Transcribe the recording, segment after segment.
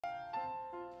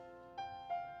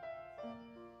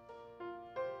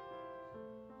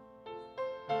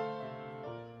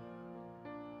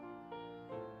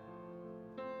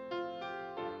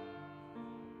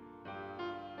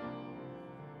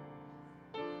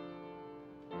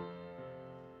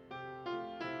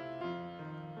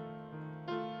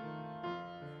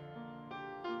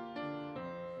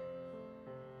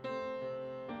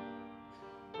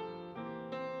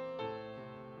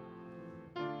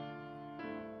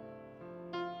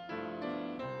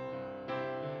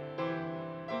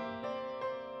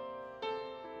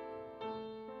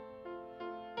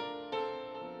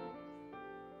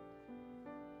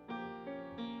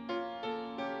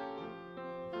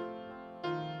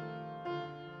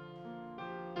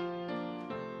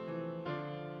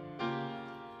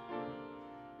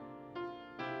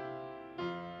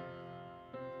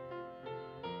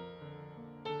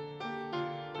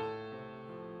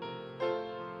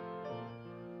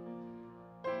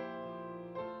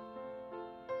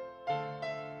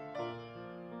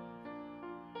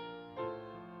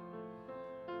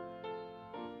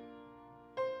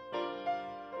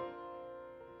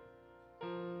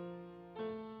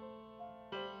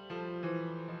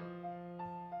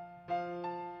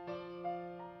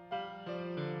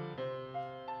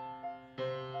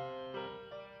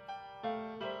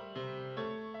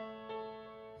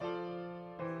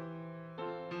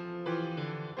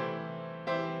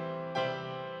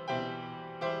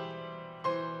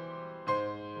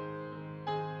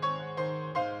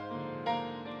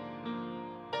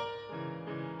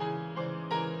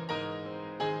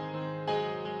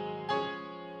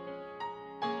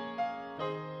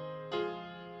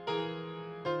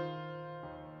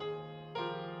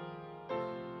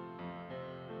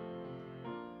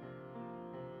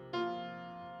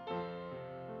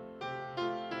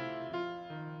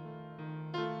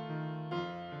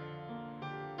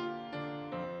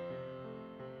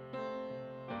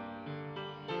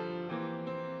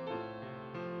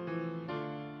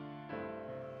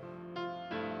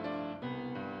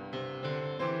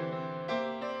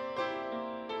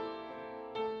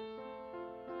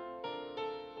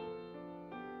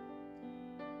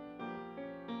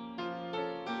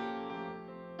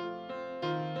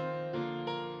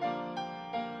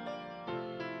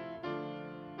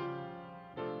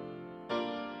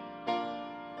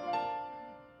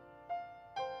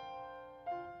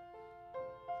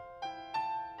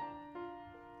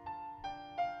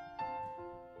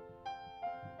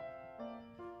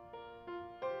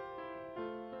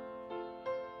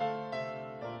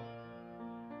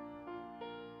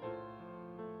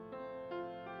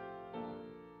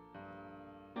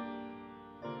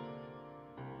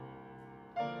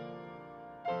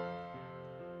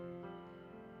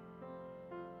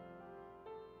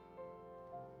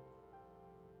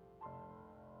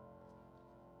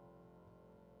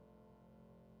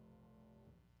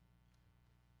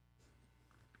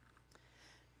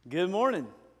Good morning.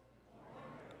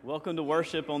 Welcome to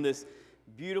worship on this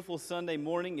beautiful Sunday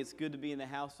morning. It's good to be in the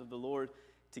house of the Lord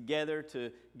together, to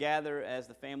gather as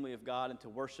the family of God and to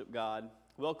worship God.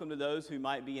 Welcome to those who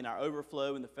might be in our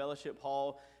overflow in the fellowship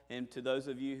hall, and to those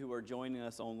of you who are joining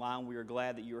us online. We are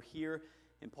glad that you're here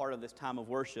and part of this time of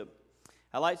worship.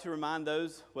 I'd like to remind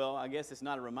those, well, I guess it's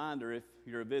not a reminder if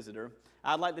you're a visitor.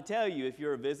 I'd like to tell you, if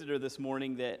you're a visitor this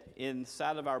morning, that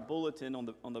inside of our bulletin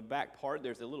on the back part,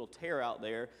 there's a little tear out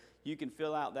there. You can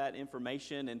fill out that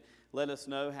information and let us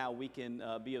know how we can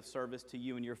be of service to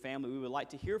you and your family. We would like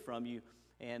to hear from you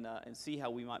and see how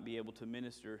we might be able to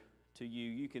minister to you.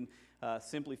 You can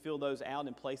simply fill those out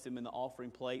and place them in the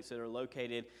offering plates that are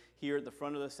located here at the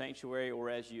front of the sanctuary or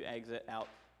as you exit out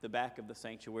the back of the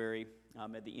sanctuary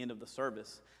at the end of the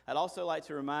service. I'd also like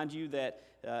to remind you that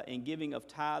in giving of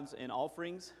tithes and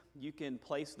offerings, you can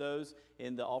place those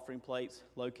in the offering plates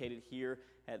located here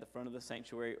at the front of the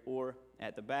sanctuary or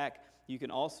at the back. You can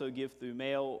also give through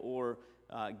mail or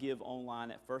give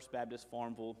online at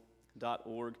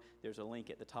firstbaptistfarmville.org. There's a link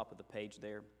at the top of the page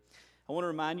there. I want to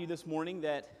remind you this morning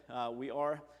that we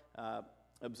are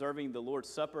observing the Lord's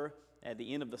Supper at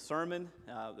the end of the sermon.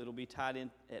 It'll be tied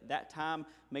in at that time.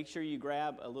 Make sure you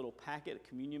grab a little packet, a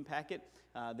communion packet.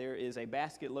 There is a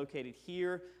basket located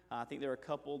here. I think there are a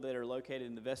couple that are located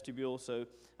in the vestibule, so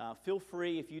feel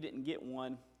free, if you didn't get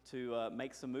one, to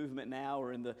make some movement now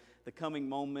or in the coming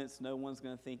moments. No one's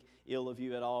going to think ill of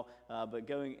you at all, but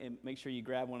go and make sure you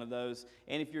grab one of those.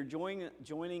 And if you're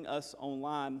joining us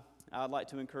online, I'd like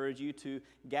to encourage you to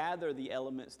gather the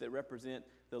elements that represent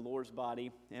the Lord's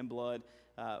body and blood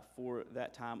for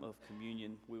that time of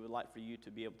communion. We would like for you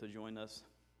to be able to join us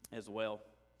as well.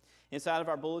 Inside of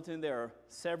our bulletin, there are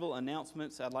several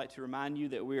announcements. I'd like to remind you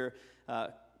that we're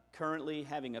currently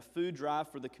having a food drive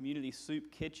for the community soup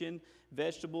kitchen.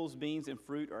 Vegetables, beans, and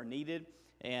fruit are needed.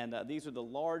 And these are the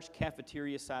large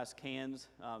cafeteria-sized cans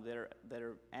that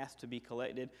are asked to be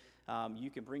collected.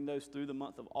 You can bring those through the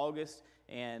month of August,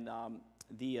 and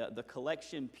the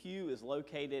collection pew is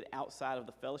located outside of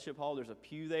the fellowship hall. There's a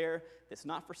pew there that's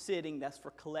not for sitting, that's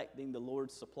for collecting the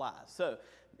Lord's supplies. So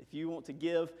if you want to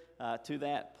give to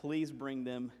that, please bring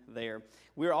them there.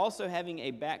 We're also having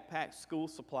a backpack school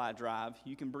supply drive.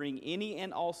 You can bring any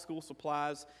and all school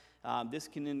supplies. This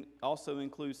can also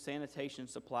include sanitation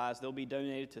supplies. They'll be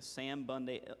donated to Sam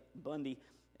Bundy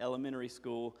Elementary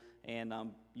School, and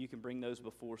you can bring those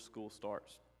before school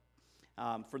starts.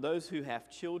 For those who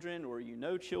have children or you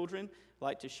know children, I'd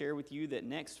like to share with you that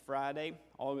next Friday,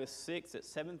 August 6th at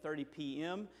 7:30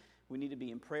 p.m., we need to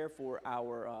be in prayer for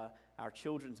our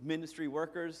children's ministry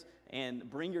workers, and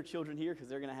bring your children here because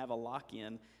they're going to have a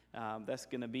lock-in. That's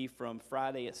going to be from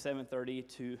Friday at 7:30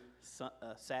 to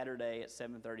Saturday at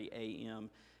 7:30 a.m.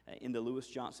 In the Lewis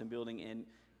Johnson building, and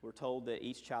we're told that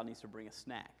each child needs to bring a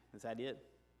snack. Is that it?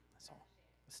 That's all.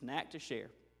 A snack to share.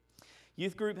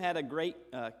 Youth group had a great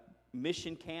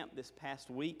mission camp this past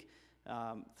week.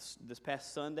 This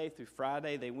past Sunday through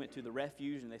Friday, they went to the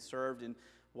refuge and they served in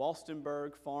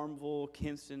Walstenburg, Farmville,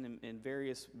 Kinston, in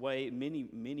various ways,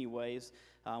 many ways.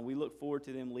 We look forward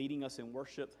to them leading us in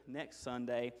worship next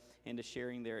Sunday and to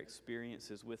sharing their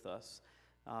experiences with us.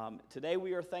 Today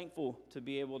we are thankful to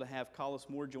be able to have Collis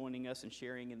Moore joining us and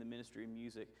sharing in the ministry of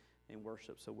music and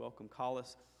worship. So welcome,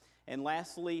 Collis. And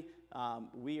lastly,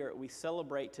 we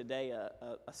celebrate today a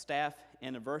staff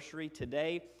anniversary.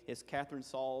 Today is Catherine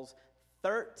Saul's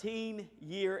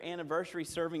 13-year anniversary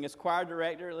serving as choir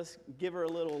director. Let's give her a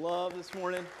little love this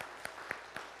morning.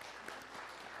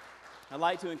 I'd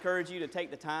like to encourage you to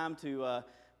take the time to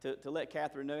let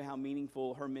Catherine know how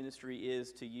meaningful her ministry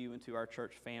is to you and to our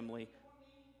church family.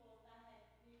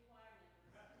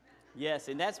 Yes,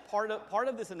 and that's part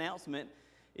of this announcement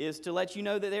is to let you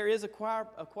know that there is a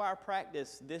choir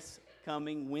practice this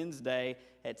coming Wednesday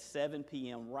at 7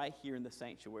 p.m. right here in the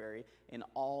sanctuary, and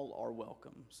all are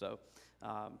welcome. So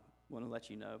I want to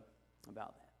let you know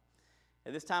about that.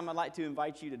 At this time, I'd like to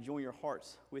invite you to join your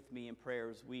hearts with me in prayer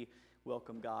as we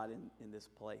welcome God in this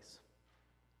place.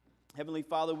 Heavenly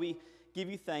Father, we give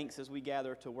you thanks as we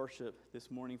gather to worship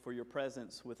this morning for your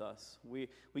presence with us. We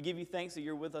give you thanks that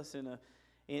you're with us in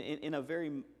a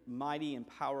very mighty and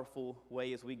powerful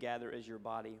way as we gather as your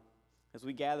body, as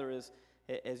we gather as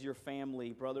your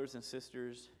family, brothers and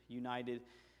sisters united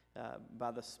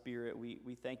by the Spirit.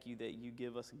 We thank you that you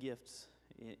give us gifts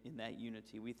in that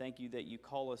unity. We thank you that you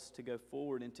call us to go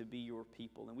forward and to be your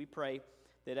people. And we pray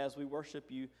that as we worship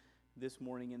you this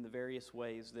morning in the various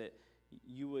ways, that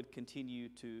you would continue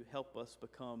to help us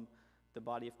become the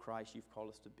body of Christ you've called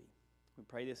us to be. We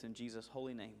pray this in Jesus'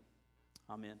 holy name.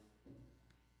 Amen.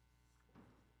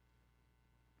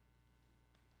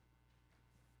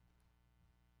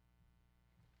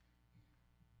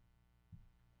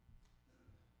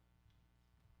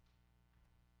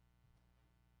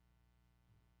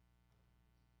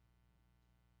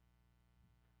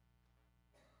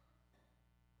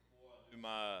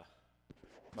 my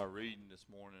reading this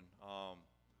morning. I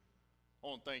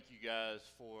want to thank you guys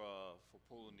for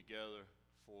pulling together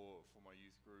for my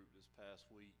youth group this past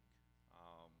week.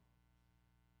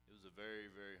 It was a very,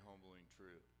 very humbling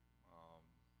trip.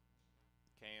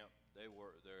 Camp, they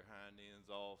worked their hind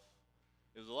ends off.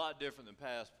 It was a lot different than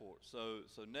Passport. So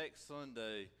next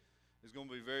Sunday is going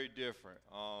to be very different.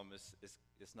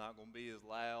 It's not going to be as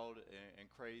loud and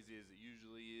crazy as it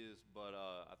usually is, but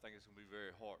I think it's going to be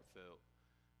very heartfelt,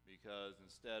 because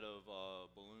instead of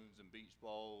balloons and beach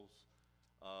balls,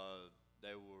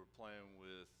 they were playing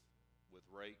with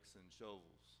rakes and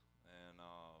shovels, and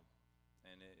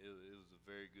it was a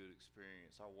very good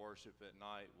experience. Our worship at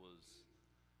night was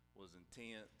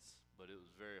intense, but it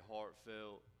was very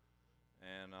heartfelt,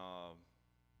 and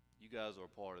you guys are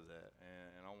a part of that,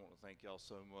 and I want to thank y'all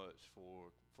so much for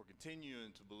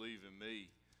continuing to believe in me,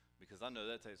 because I know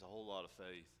that takes a whole lot of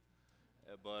faith,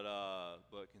 but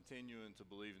continuing to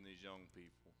believe in these young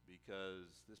people,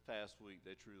 because this past week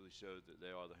they truly showed that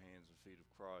they are the hands and feet of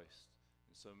Christ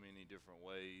in so many different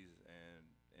ways and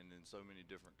in so many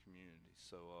different communities.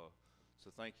 So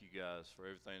thank you guys for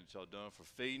everything that y'all done, for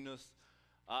feeding us.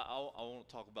 I want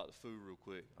to talk about the food real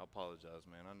quick. I apologize,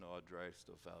 man. I know I dragged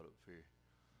stuff out up here.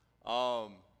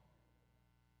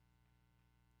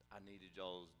 I needed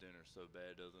y'all's dinner so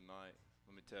bad the other night.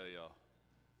 Let me tell y'all,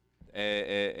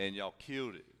 and y'all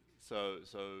killed it. So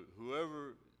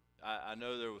whoever, I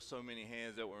know there was so many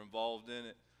hands that were involved in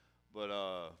it, but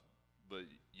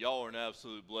y'all are an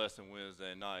absolute blessing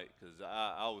Wednesday night, because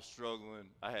I was struggling.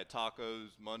 I had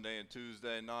tacos Monday and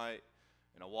Tuesday night,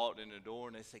 and I walked in the door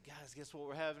and they said, "Guys, guess what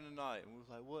we're having tonight?" And we was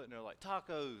like, "What?" And they're like,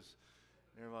 "Tacos."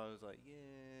 And everybody was like,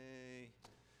 "Yay!"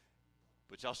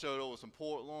 But y'all showed up with some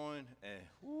pork loin, and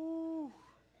whoo!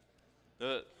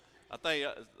 I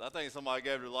think somebody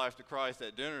gave their life to Christ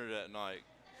at dinner that night.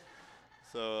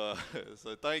 So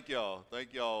thank y'all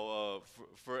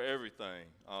for everything.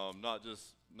 Not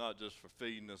just for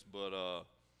feeding us, but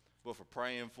for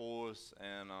praying for us,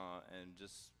 and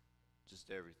just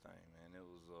everything, man.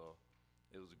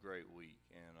 It was a great week,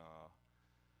 and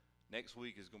next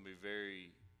week is going to be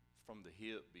very from the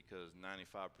hip, because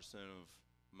 95% of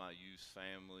my youth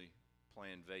family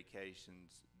plan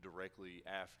vacations directly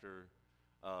after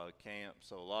camp,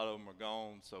 so a lot of them are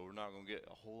gone, so we're not going to get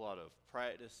a whole lot of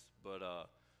practice, but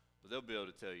they'll be able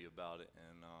to tell you about it,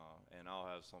 and I'll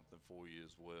have something for you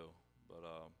as well. But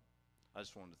I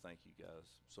just wanted to thank you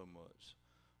guys so much.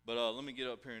 But let me get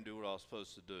up here and do what I was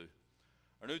supposed to do.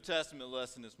 Our New Testament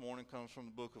lesson this morning comes from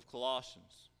the book of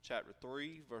Colossians, chapter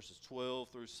 3, verses 12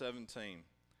 through 17.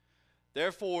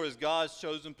 Therefore, as God's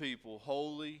chosen people,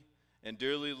 holy and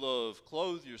dearly loved,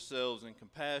 clothe yourselves in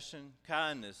compassion,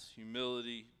 kindness,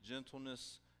 humility,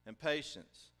 gentleness, and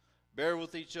patience. Bear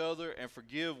with each other and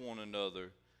forgive one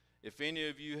another. If any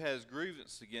of you has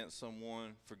grievance against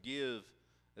someone, forgive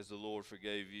as the Lord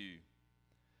forgave you.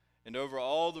 And over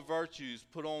all the virtues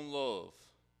put on love,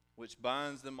 which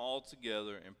binds them all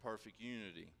together in perfect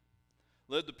unity.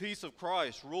 Let the peace of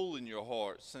Christ rule in your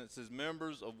hearts, since as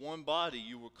members of one body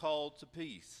you were called to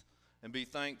peace, and be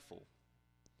thankful.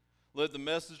 Let the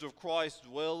message of Christ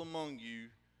dwell among you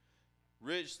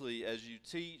richly as you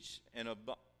teach and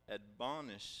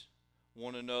admonish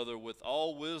one another with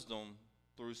all wisdom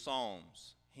through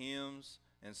psalms, hymns,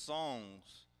 and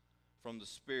songs from the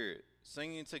Spirit,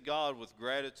 singing to God with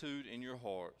gratitude in your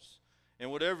hearts. And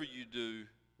whatever you do,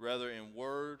 whether in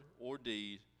word or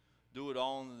deed, do it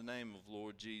all in the name of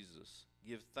Lord Jesus.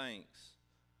 Give thanks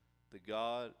to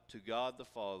God the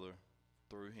Father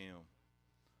through him.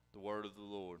 The word of the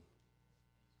Lord.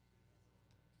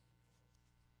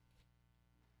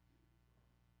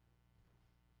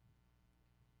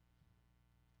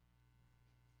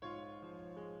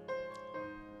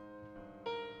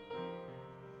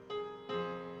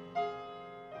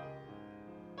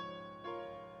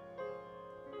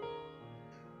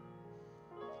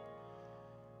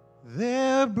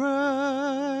 There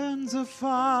burns a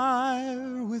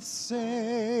fire with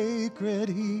sacred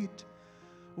heat,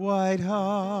 white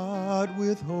hot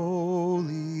with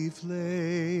holy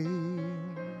flame,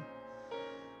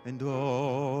 and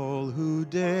all who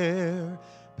dare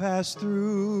pass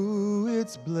through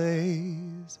its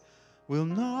blaze will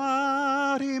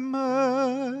not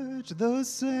emerge the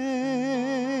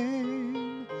same.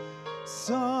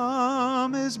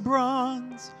 Some as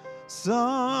bronze,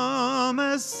 some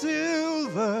as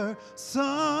silver,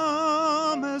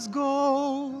 some as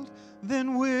gold,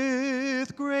 then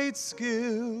with great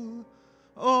skill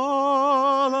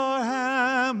all are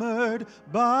hammered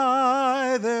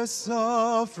by their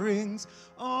sufferings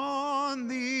on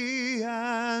the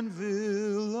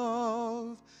anvil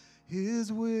of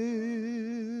His will.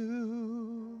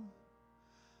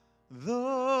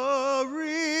 The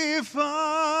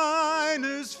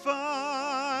refiner's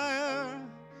fire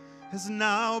has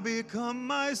now become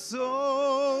my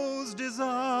soul's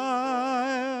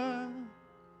desire.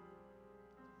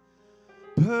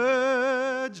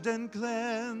 Purged and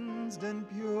cleansed and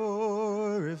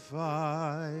purified,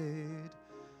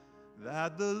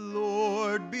 that the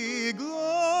Lord be glorified.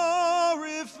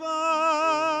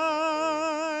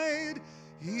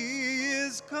 He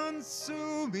is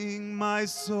consuming my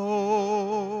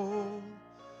soul,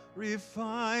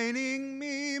 refining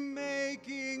me,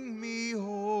 making me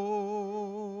whole.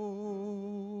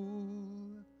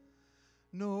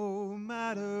 No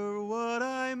matter what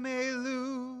I may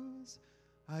lose,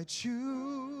 I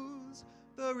choose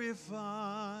the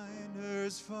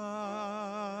refiner's fire.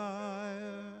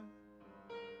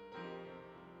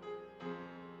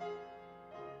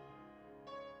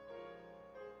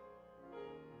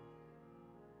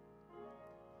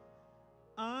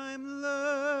 I'm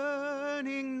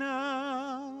learning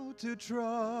now to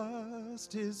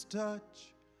trust His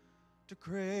touch, to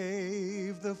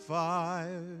crave the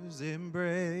fire's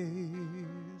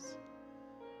embrace.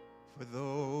 For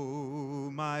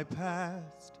though my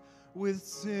past with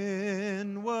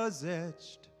sin was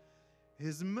etched,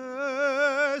 His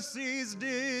mercies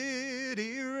did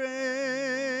erase.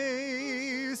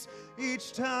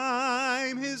 Each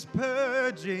time His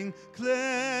purging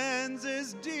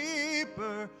cleanses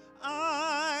deeper,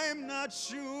 I'm not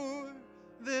sure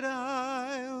that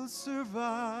I'll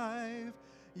survive.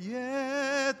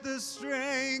 Yet the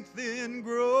strength in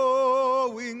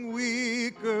growing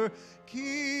weaker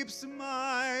keeps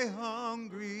my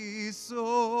hungry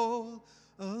soul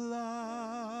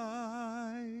alive.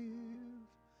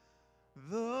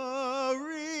 The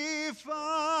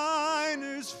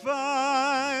refiner's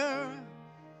fire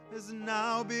has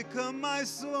now become my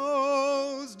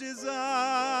soul's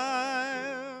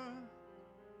desire.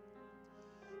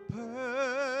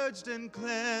 Purged and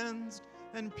cleansed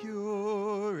and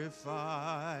purified,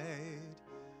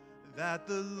 that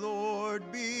the Lord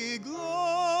be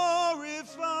glorified.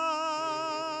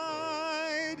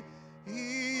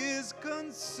 He is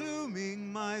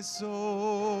consuming my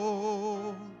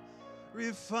soul,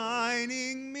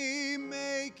 refining me,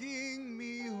 making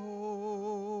me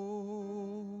whole.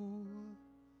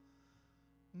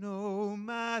 No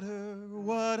matter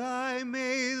what I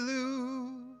may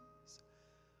lose,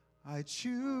 I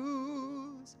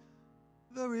choose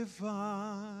the refiner's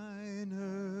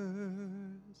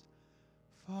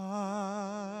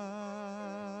fire.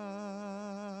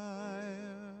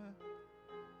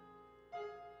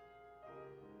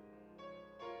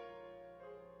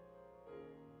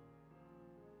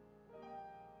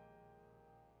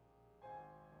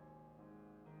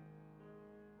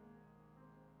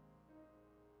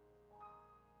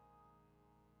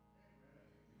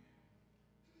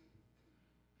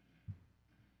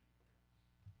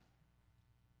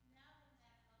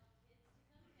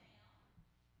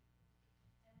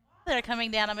 That are coming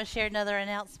down, I'm going to share another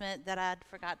announcement that I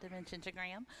forgot to mention to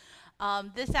Graham.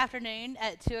 This afternoon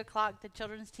at 2 o'clock, the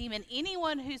children's team and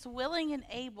anyone who's willing and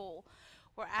able,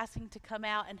 we're asking to come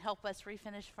out and help us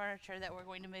refinish furniture that we're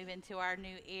going to move into our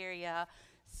new area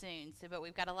soon. But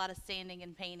we've got a lot of sanding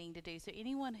and painting to do. So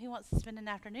anyone who wants to spend an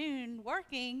afternoon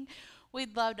working,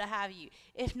 we'd love to have you.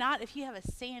 If not, if you have a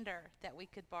sander that we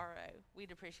could borrow,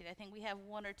 we'd appreciate it. I think we have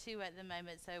one or two at the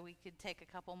moment, so we could take a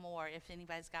couple more if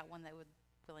anybody's got one that would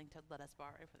willing to let us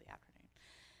borrow for the afternoon.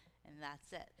 And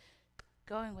that's it.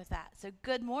 Going with that. So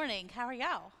good morning. How are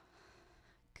y'all?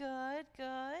 Good,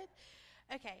 good.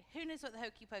 Okay, who knows what the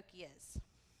hokey pokey is?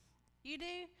 You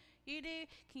do? You do?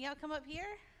 Can y'all come up here?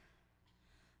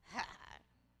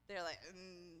 They're like,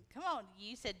 come on.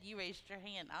 You said you raised your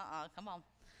hand. Come on.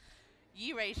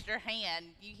 You raised your hand.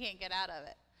 You can't get out of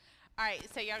it. All right,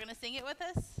 so y'all going to sing it with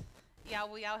us?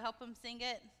 Will y'all help them sing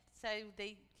it so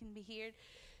they can be heard?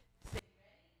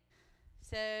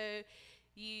 So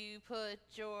you put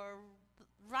your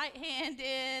right hand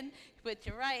in, you put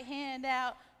your right hand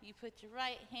out, you put your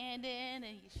right hand in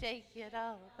and you shake it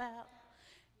all about.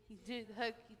 You do the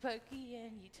hokey pokey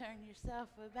and you turn yourself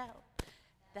about.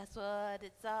 That's what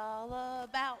it's all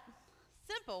about.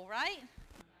 Simple, right?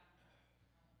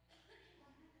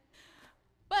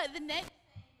 But the next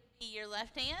thing would be your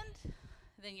left hand,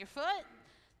 then your foot,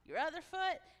 your other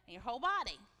foot, and your whole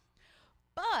body.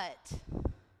 But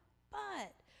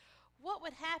what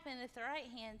would happen if the right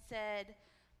hand said,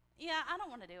 yeah, I don't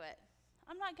want to do it.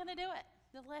 I'm not going to do it.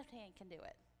 The left hand can do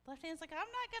it. Left hand's like, I'm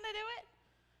not going to do it.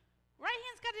 Right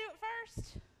hand's got to do it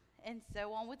first. And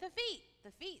so on with the feet.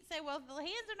 The feet say, well, the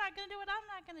hands are not going to do it. I'm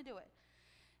not going to do it.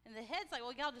 And the head's like,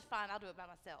 well, y'all just fine. I'll do it by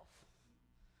myself.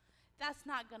 That's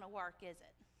not going to work, is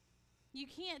it? You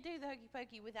can't do the hokey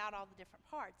pokey without all the different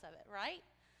parts of it, right?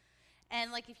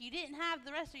 And like if you didn't have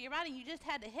the rest of your body and you just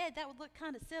had the head, that would look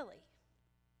kind of silly.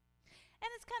 And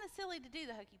it's kind of silly to do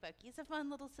the hokey pokey. It's a fun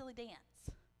little silly dance.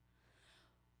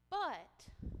 But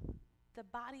the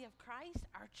body of Christ,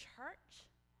 our church,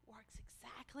 works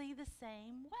exactly the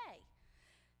same way,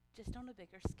 just on a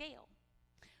bigger scale.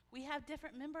 We have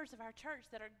different members of our church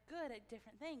that are good at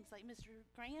different things. Like Mr.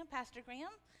 Graham, Pastor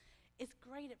Graham, is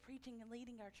great at preaching and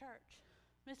leading our church.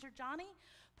 Mr. Johnny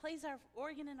plays our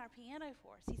organ and our piano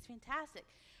for us. He's fantastic.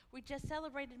 We just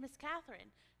celebrated Miss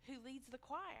Catherine, who leads the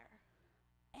choir.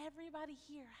 Everybody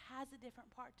here has a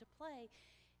different part to play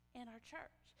in our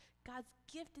church. God's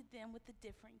gifted them with the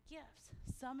different gifts.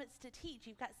 Some it's to teach.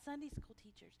 You've got Sunday school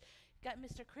teachers. You've got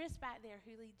Mr. Chris back there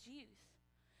who leads youth.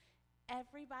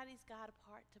 Everybody's got a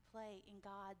part to play in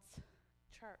God's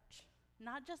church.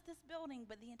 Not just this building,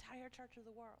 but the entire church of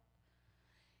the world.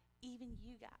 Even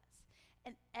you guys.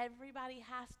 And everybody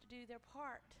has to do their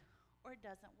part or it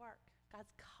doesn't work.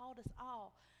 God's called us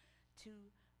all to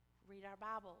read our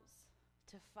Bibles,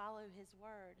 to follow his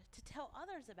word, to tell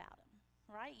others about him,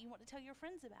 right? You want to tell your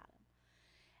friends about him.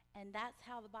 And that's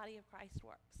how the body of Christ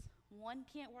works. One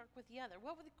can't work with the other.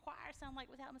 What would the choir sound like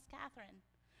without Miss Catherine?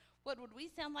 What would we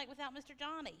sound like without Mr.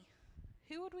 Johnny?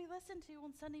 Who would we listen to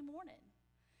on Sunday morning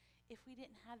if we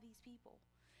didn't have these people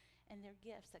and their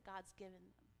gifts that God's given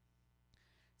them?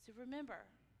 So remember,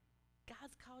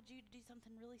 God's called you to do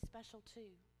something really special too,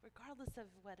 regardless of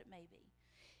what it may be.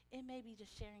 It may be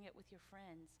just sharing it with your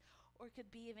friends, or it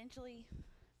could be eventually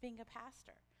being a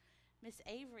pastor. Miss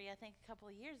Avery, I think a couple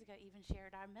of years ago, even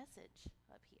shared our message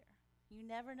up here. You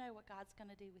never know what God's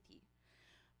going to do with you,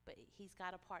 but he's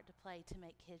got a part to play to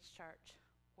make his church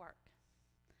work.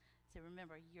 So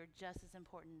remember, you're just as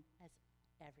important as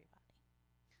everybody.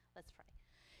 Let's pray.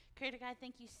 Creator God,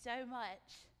 thank you so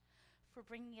much for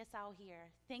bringing us all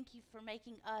here. Thank you for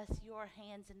making us your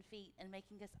hands and feet and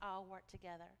making us all work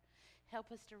together.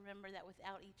 Help us to remember that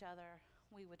without each other,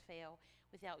 we would fail.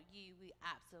 Without you, we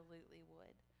absolutely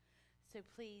would. So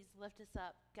please lift us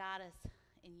up, guide us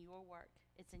in your work.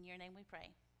 It's in your name we pray.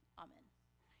 Amen.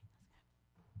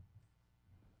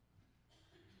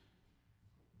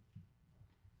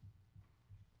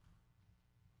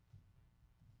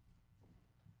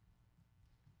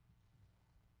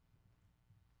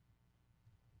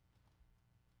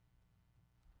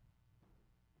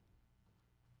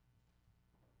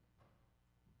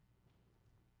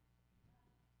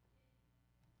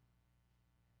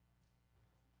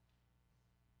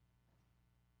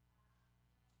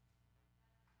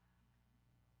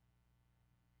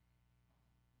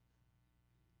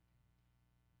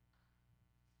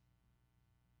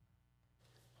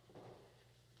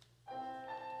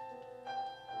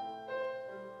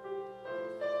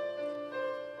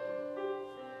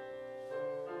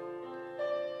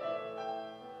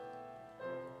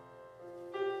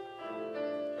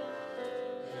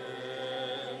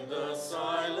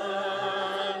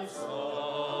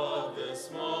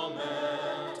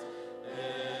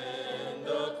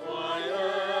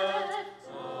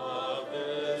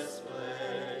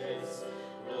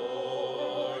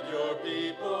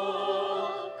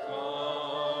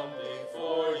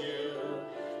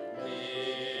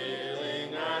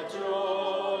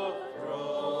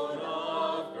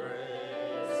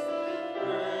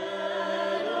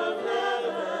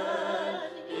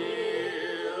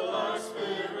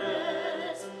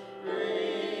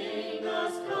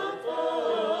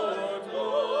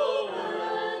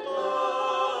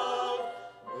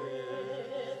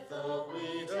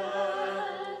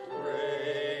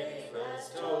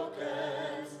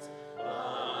 Tokens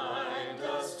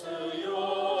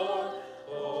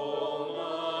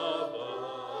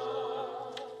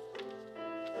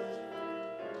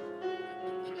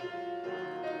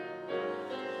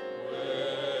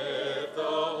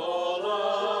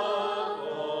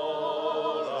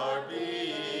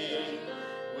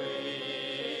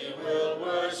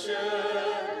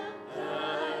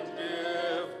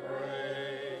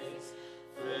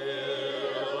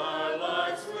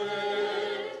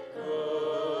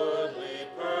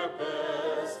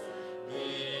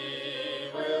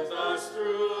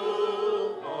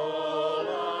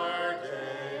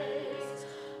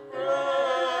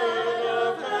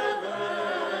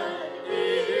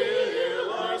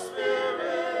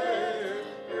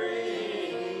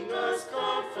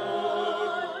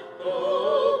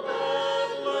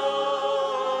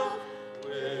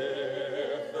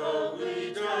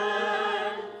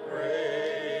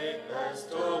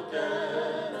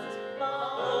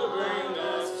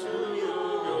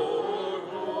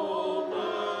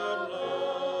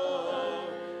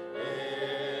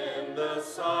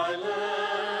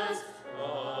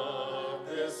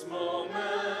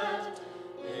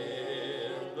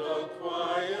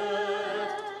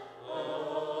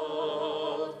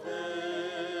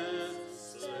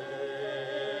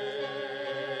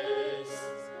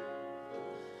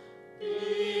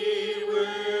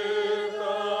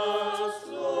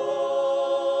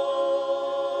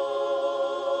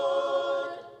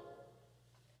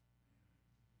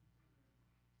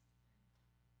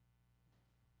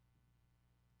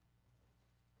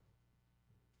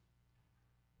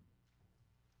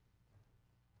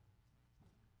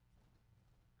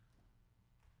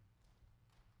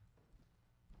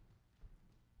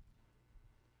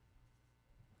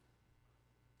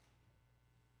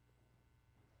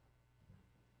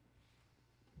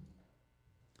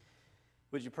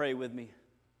Would you pray with me?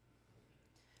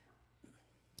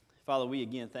 Father, we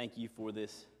again thank you for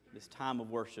this time of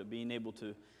worship, being able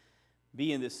to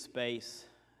be in this space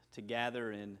to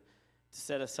gather and to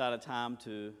set aside a time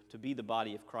to be the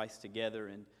body of Christ together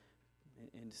and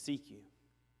to seek you.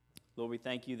 Lord, we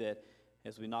thank you that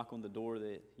as we knock on the door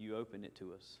that you open it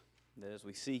to us, that as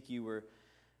we seek you,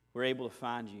 we're able to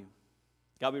find you.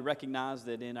 God, we recognize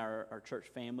that in our church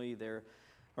family there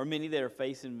are many that are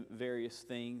facing various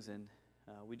things, and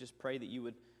we just pray that you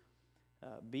would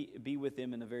be with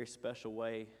them in a very special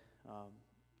way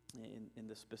in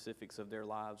the specifics of their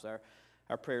lives.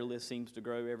 Our prayer list seems to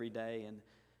grow every day, and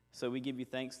so we give you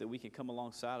thanks that we can come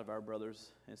alongside of our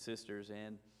brothers and sisters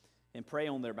and pray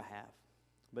on their behalf.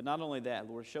 But not only that,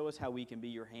 Lord, show us how we can be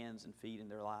your hands and feet in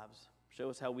their lives. Show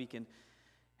us how we can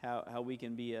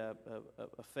be a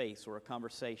face or a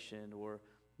conversation or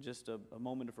just a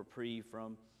moment of reprieve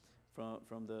from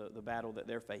the battle that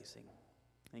they're facing.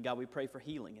 And God, we pray for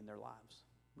healing in their lives.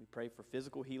 We pray for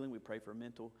physical healing. We pray for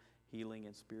mental healing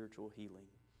and spiritual healing.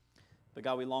 But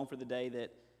God, we long for the day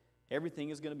that everything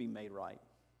is going to be made right,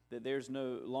 that there's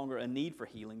no longer a need for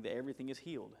healing, that everything is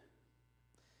healed.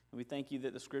 And we thank you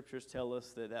that the Scriptures tell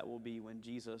us that that will be when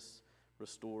Jesus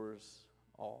restores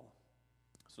all.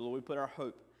 So, Lord, we put our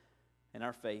hope and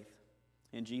our faith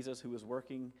in Jesus, who is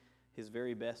working his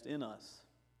very best in us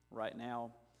right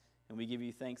now, and we give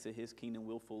you thanks that his kingdom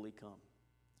will fully come.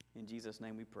 In Jesus'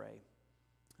 name we pray.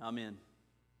 Amen.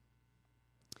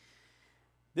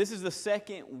 This is the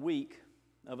second week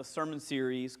of a sermon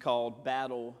series called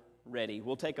Battle Ready.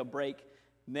 We'll take a break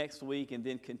next week and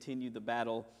then continue the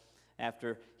battle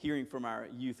after hearing from our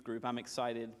youth group. I'm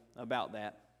excited about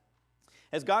that.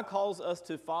 As God calls us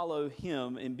to follow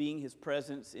him in being his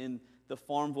presence in the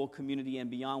Farmville community and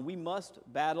beyond, we must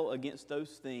battle against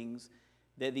those things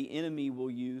that the enemy will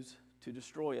use to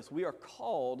destroy us. We are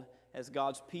called as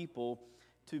God's people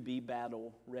to be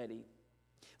battle ready.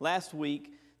 Last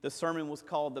week, the sermon was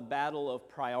called The Battle of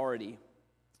Priority.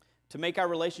 To make our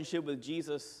relationship with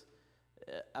Jesus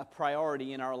a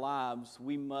priority in our lives,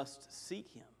 we must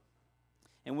seek him.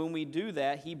 And when we do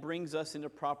that, he brings us into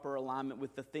proper alignment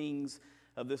with the things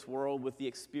of this world, with the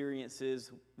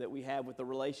experiences that we have, with the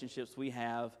relationships we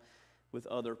have with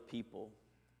other people.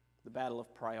 The battle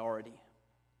of priority.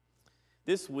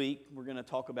 This week, we're going to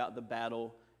talk about the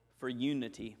battle for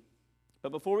unity.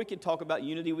 But before we can talk about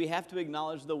unity, we have to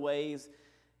acknowledge the ways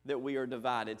that we are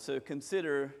divided. So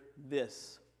consider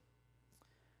this: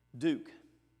 Duke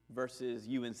versus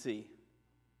UNC.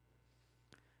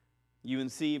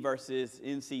 UNC versus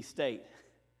NC State.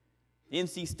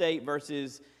 NC State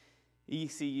versus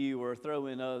ECU, or throw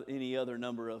in any other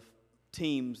number of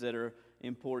teams that are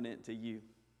important to you.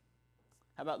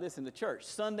 How about this in the church?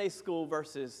 Sunday school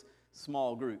versus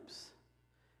small groups.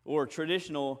 Or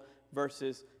traditional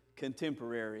versus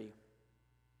contemporary.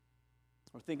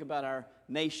 Or think about our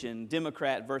nation,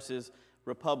 Democrat versus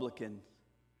Republican.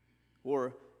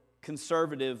 Or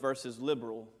conservative versus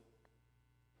liberal.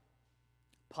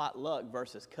 Potluck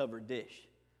versus covered dish.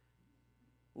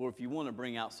 Or if you want to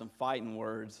bring out some fighting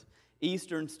words,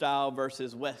 Eastern style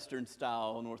versus Western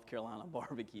style North Carolina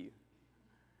barbecue.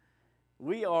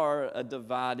 We are a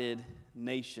divided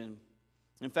nation.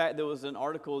 In fact, there was an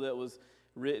article that was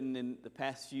written in the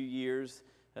past few years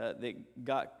that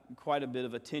got quite a bit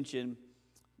of attention.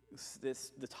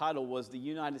 The title was "The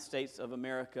United States of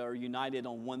America are united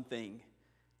on one thing,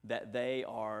 that they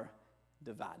are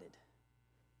divided."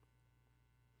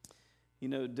 You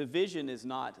know, division is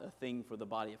not a thing for the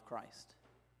body of Christ.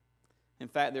 In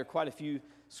fact, there are quite a few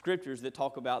scriptures that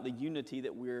talk about the unity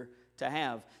that we're to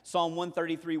have. Psalm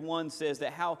 133:1 says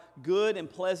that how good and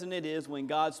pleasant it is when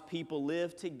God's people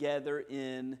live together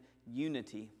in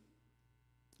unity.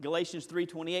 Galatians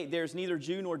 3:28, there's neither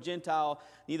Jew nor Gentile,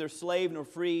 neither slave nor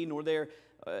free, nor there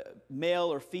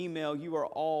male or female. You are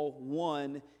all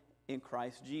one in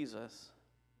Christ Jesus.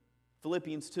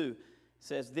 Philippians 2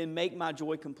 says, then make my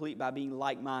joy complete by being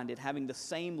like-minded, having the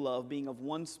same love, being of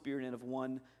one spirit and of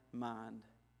one mind.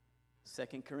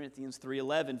 2 Corinthians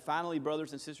 3:11, finally,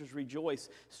 brothers and sisters, rejoice.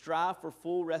 Strive for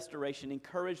full restoration.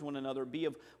 Encourage one another. Be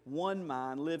of one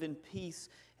mind. Live in peace,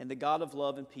 and the God of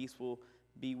love and peace will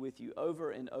be with you.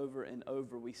 Over and over and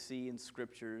over, we see in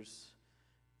Scriptures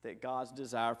that God's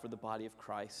desire for the body of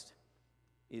Christ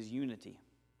is unity.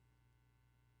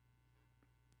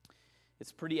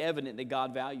 It's pretty evident that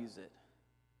God values it,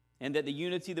 and that the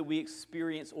unity that we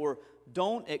experience or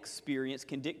don't experience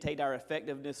can dictate our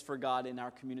effectiveness for God in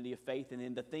our community of faith and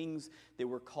in the things that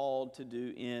we're called to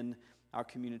do in our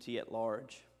community at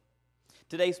large.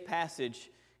 Today's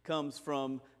passage comes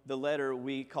from the letter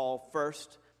we call 1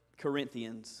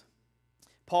 Corinthians.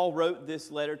 Paul wrote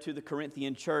this letter to the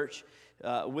Corinthian church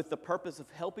with the purpose of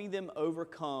helping them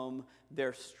overcome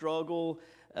their struggle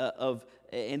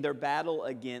and their battle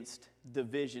against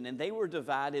division. And they were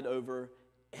divided over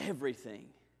everything.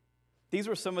 These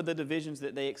were some of the divisions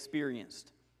that they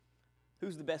experienced.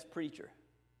 Who's the best preacher?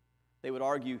 They would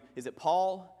argue, is it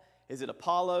Paul? Is it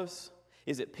Apollos?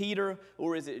 Is it Peter?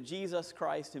 Or is it Jesus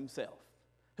Christ himself?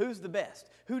 Who's the best?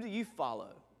 Who do you follow?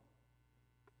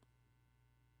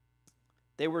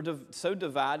 They were so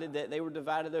divided that they were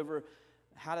divided over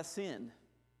how to sin,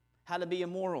 how to be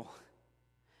immoral.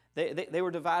 They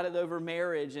were divided over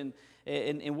marriage and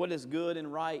what is good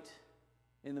and right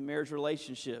in the marriage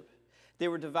relationship. They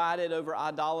were divided over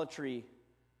idolatry.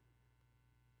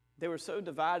 They were so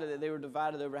divided that they were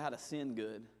divided over how to sin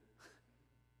good.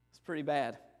 It's pretty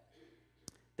bad.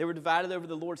 They were divided over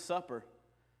the Lord's Supper.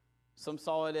 Some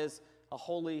saw it as a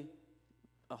holy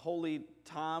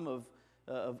time of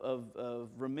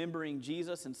remembering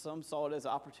Jesus, and some saw it as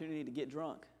an opportunity to get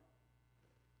drunk.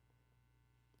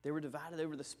 They were divided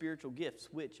over the spiritual gifts,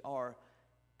 which are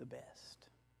the best.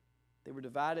 They were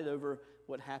divided over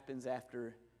what happens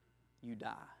after you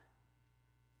die.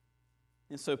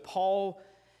 And so Paul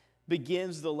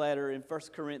begins the letter in 1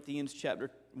 Corinthians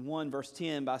chapter 1, verse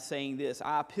 10 by saying this,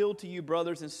 I appeal to you,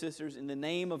 brothers and sisters, in the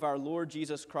name of our Lord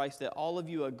Jesus Christ, that all of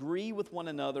you agree with one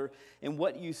another in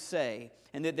what you say,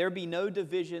 and that there be no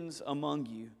divisions among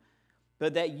you,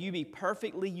 but that you be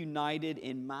perfectly united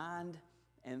in mind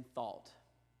and thought.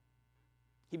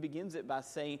 He begins it by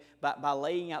saying, by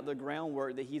laying out the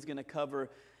groundwork that he's going to cover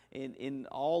in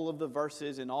all of the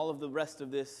verses and all of the rest of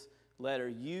this letter.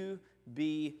 You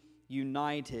be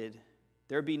united.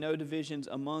 There be no divisions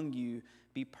among you.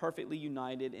 Be perfectly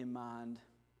united in mind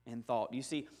and thought. You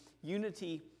see,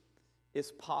 unity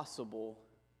is possible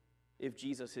if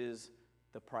Jesus is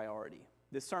the priority.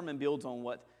 This sermon builds on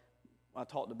what I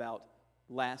talked about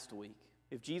last week.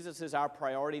 If Jesus is our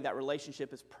priority, that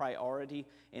relationship is priority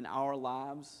in our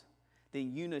lives,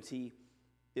 then unity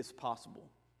is possible.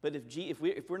 But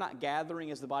if we're not gathering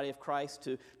as the body of Christ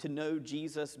to know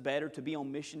Jesus better, to be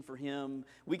on mission for Him,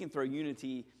 we can throw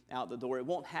unity out the door. It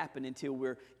won't happen until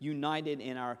we're united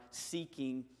in our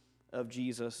seeking of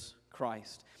Jesus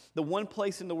Christ. The one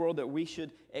place in the world that we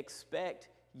should expect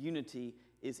unity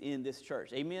is in this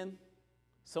church. Amen?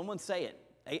 Someone say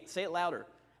it. Say it louder.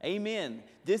 Amen.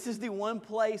 This is the one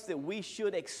place that we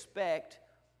should expect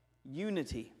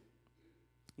unity.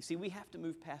 You see, we have to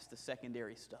move past the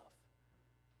secondary stuff.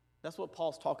 That's what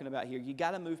Paul's talking about here. You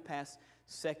got to move past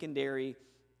secondary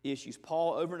issues.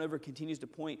 Paul over and over continues to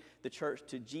point the church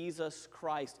to Jesus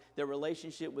Christ, their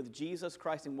relationship with Jesus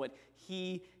Christ and what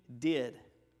He did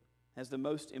as the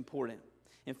most important.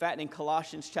 In fact, in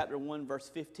Colossians chapter 1,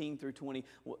 verse 15 through 20,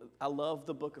 I love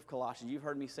the book of Colossians. You've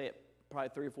heard me say it probably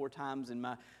 3 or 4 times in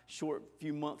my short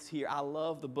few months here. I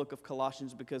love the book of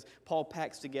Colossians because Paul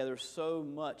packs together so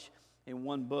much in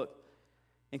one book.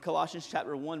 In Colossians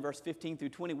chapter 1, verse 15 through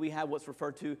 20, we have what's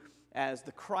referred to as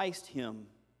the Christ hymn.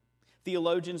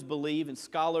 Theologians believe, and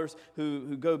scholars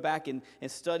who go back and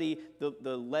study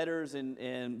the letters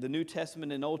and the New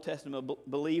Testament and Old Testament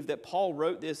believe that Paul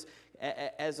wrote this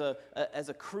as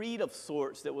a creed of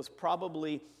sorts that was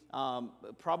probably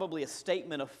a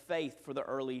statement of faith for the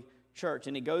early church.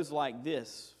 And it goes like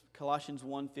this, Colossians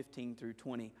 1, 15 through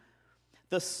 20.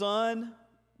 The Son,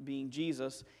 being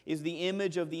Jesus, is the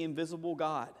image of the invisible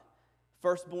God,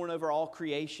 firstborn over all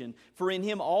creation. For in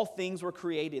Him all things were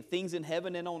created, things in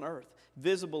heaven and on earth,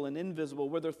 visible and invisible,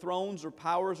 whether thrones or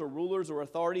powers or rulers or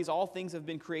authorities, all things have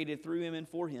been created through Him and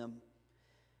for Him.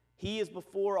 He is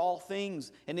before all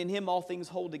things, and in Him all things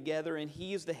hold together, and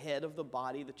He is the head of the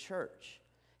body, the church.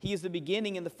 He is the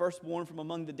beginning and the firstborn from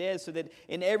among the dead, so that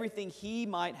in everything He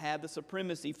might have the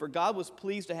supremacy. For God was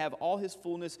pleased to have all His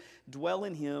fullness dwell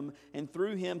in Him, and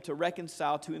through Him to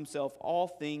reconcile to Himself all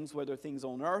things, whether things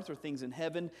on earth or things in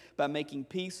heaven, by making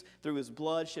peace through His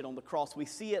blood shed on the cross. We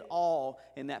see it all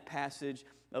in that passage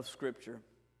of Scripture.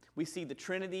 We see the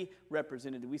Trinity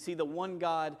represented. We see the one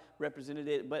God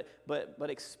represented, but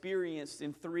experienced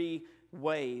in three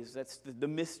ways. That's the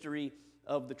mystery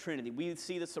of the Trinity. We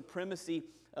see the supremacy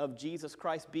of Jesus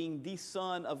Christ being the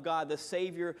Son of God, the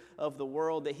Savior of the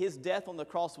world, that his death on the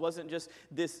cross wasn't just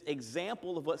this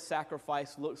example of what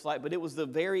sacrifice looks like, but it was the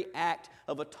very act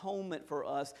of atonement for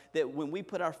us, that when we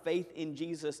put our faith in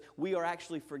Jesus, we are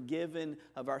actually forgiven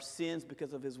of our sins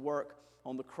because of his work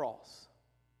on the cross.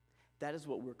 That is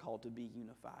what we're called to be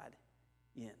unified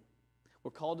in.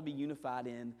 We're called to be unified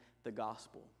in the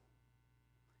gospel.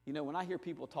 You know, when I hear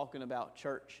people talking about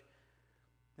church,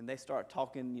 and they start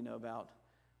talking, about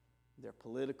their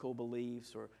political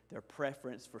beliefs or their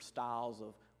preference for styles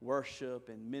of worship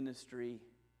and ministry,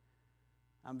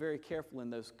 I'm very careful in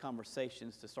those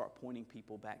conversations to start pointing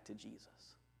people back to Jesus.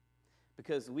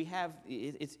 Because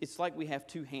it's like we have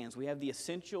two hands. We have the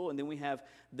essential and then we have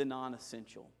the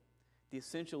non-essential. The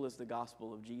essential is the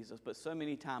gospel of Jesus, but so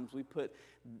many times we put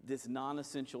this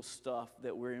non-essential stuff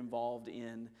that we're involved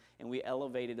in and we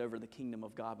elevate it over the kingdom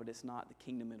of God, but it's not the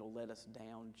kingdom. It'll let us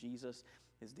down. Jesus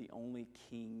is the only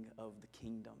king of the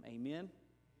kingdom. Amen?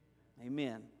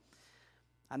 Amen.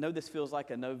 I know this feels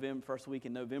like a first week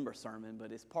in November sermon,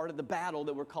 but it's part of the battle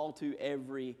that we're called to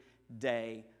every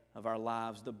day of our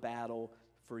lives, the battle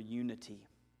for unity.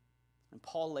 And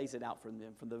Paul lays it out for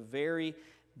them from the very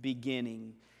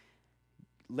beginning.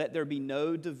 Let there be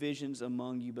no divisions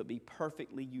among you, but be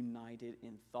perfectly united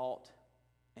in thought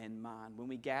and mind. When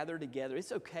we gather together,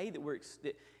 it's okay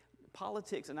that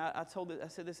politics, and I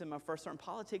said this in my first sermon,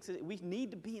 politics, we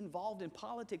need to be involved in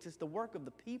politics. It's the work of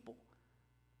the people.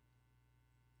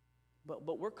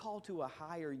 But we're called to a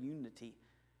higher unity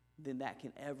than that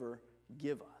can ever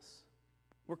give us.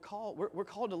 We're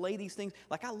called to lay these things,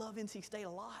 like I love NC State a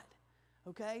lot,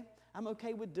 okay? I'm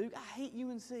okay with Duke. I hate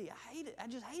UNC. I hate it. I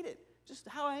just hate it. Just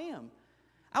how I am.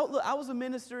 I was a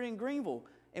minister in Greenville,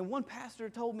 and one pastor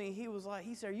told me,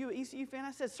 he said, are you an ECU fan?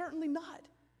 I said, certainly not,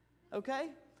 okay?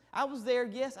 I was there,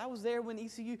 yes, I was there when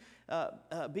ECU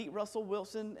beat Russell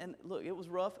Wilson, and look, it was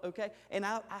rough, okay? And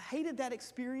I hated that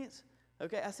experience,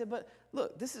 okay? I said, but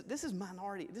look, this is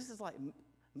minority. This is like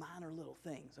minor little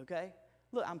things, okay?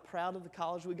 Look, I'm proud of the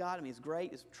college we got. I mean, it's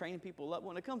great. It's training people up.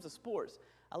 When it comes to sports,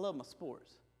 I love my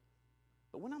sports.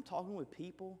 But when I'm talking with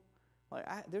people,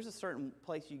 there's a certain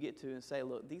place you get to and say,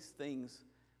 look, these things,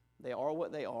 they are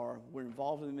what they are. We're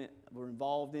involved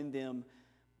in them,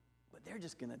 but they're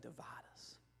just going to divide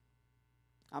us.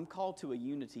 I'm called to a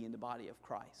unity in the body of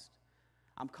Christ.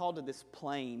 I'm called to this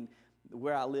plane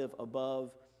where I live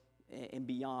above and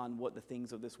beyond what the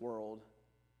things of this world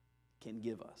can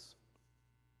give us.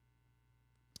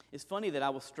 It's funny that I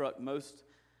was struck most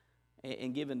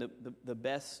and given the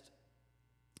best,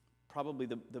 probably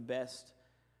the best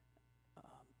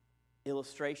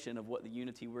illustration of what the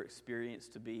unity we're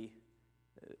experienced to be,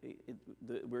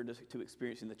 we're to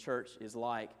experience in the church is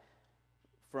like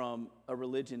from a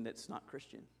religion that's not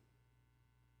Christian.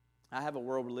 I have a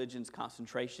world religions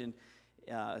concentration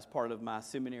as part of my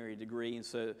seminary degree, and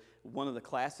so one of the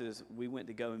classes we went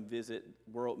to go and visit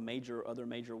other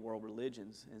major world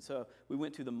religions, and so we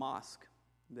went to the mosque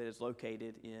that is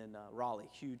located in Raleigh,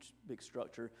 huge, big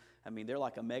structure. I mean, they're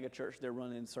like a mega church. They're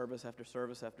running service after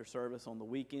service after service on the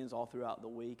weekends, all throughout the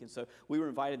week. And so we were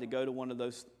invited to go to one of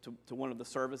those, to one of the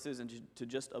services and to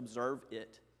just observe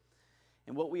it.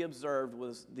 And what we observed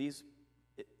was these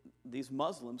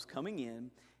Muslims coming in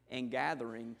and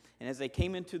gathering. And as they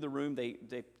came into the room,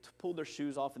 they pulled their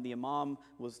shoes off, and the imam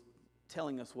was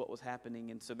telling us what was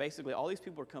happening. And so basically all these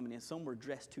people were coming in. Some were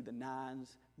dressed to the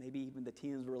nines, maybe even the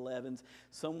 10s or 11s.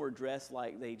 Some were dressed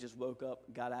like they just woke up,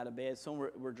 got out of bed. Some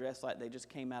were dressed like they just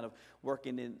came out of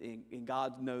working in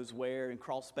God knows where, in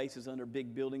crawl spaces under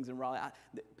big buildings in Raleigh.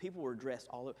 People were dressed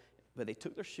all over, but they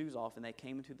took their shoes off and they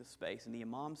came into the space. And the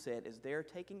imam said, as they're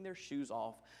taking their shoes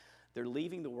off, they're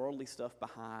leaving the worldly stuff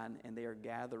behind, and they are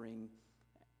gathering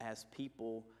as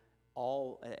people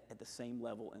all at the same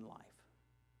level in life.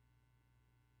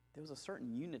 There was a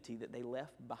certain unity that they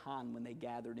left behind when they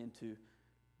gathered into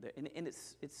there. And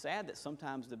it's sad that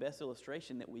sometimes the best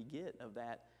illustration that we get of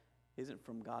that isn't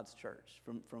from God's church,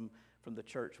 from the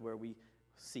church where we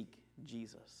seek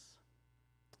Jesus.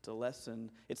 It's a lesson.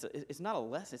 It's not a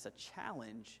lesson. It's a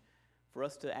challenge for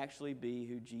us to actually be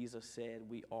who Jesus said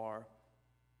we are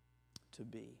to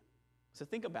be. So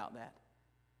think about that.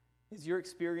 Is your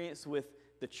experience with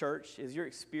the church, is your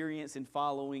experience in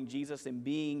following Jesus and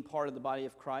being part of the body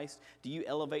of Christ, do you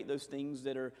elevate those things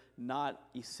that are not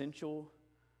essential,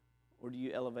 or do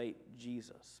you elevate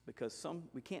Jesus? Because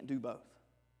we can't do both.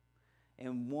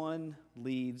 And one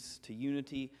leads to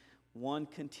unity, one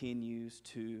continues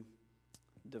to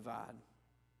divide.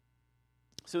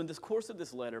 So in this course of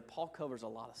this letter, Paul covers a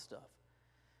lot of stuff.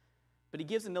 But he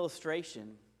gives an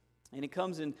illustration, and it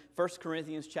comes in 1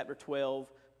 Corinthians chapter 12,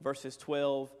 verses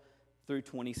 12 through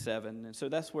 27. And so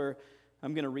that's where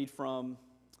I'm going to read from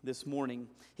this morning.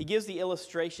 He gives the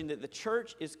illustration that the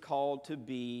church is called to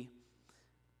be,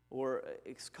 or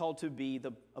it's called to be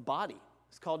a body.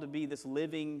 It's called to be this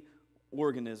living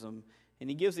organism. And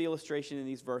he gives the illustration in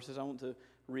these verses. I want to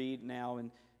read now,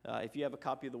 and if you have a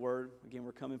copy of the Word, again,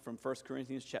 we're coming from 1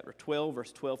 Corinthians chapter 12,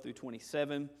 verse 12 through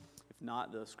 27. If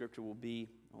not, the scripture will be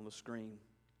on the screen.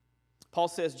 Paul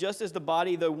says, just as the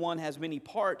body, though one, has many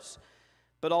parts,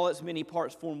 but all its many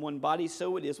parts form one body,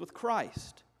 so it is with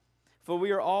Christ. For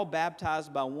we are all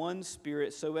baptized by one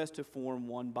Spirit so as to form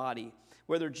one body,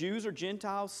 whether Jews or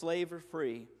Gentiles, slave or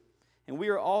free. And we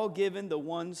are all given the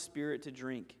one Spirit to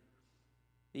drink.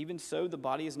 Even so, the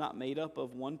body is not made up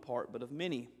of one part, but of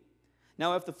many.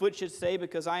 Now, if the foot should say,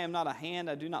 because I am not a hand,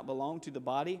 I do not belong to the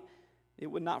body, it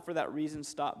would not for that reason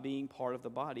stop being part of the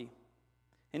body.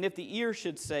 And if the ear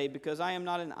should say, because I am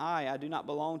not an eye, I do not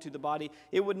belong to the body,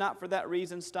 it would not for that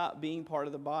reason stop being part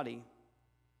of the body.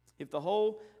 If the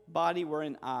whole body were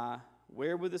an eye,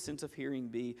 where would the sense of hearing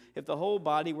be? If the whole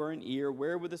body were an ear,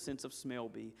 where would the sense of smell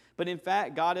be? But in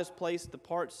fact, God has placed the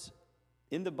parts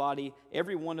in the body,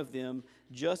 every one of them,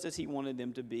 just as He wanted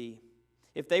them to be.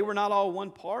 If they were not all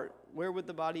one part, where would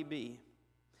the body be?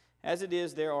 As it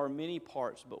is, there are many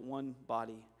parts, but one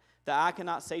body. The eye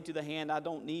cannot say to the hand, I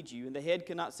don't need you, and the head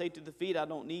cannot say to the feet, I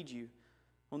don't need you.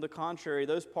 On the contrary,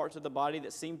 those parts of the body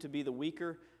that seem to be the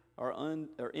weaker are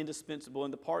indispensable,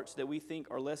 and the parts that we think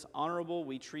are less honorable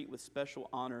we treat with special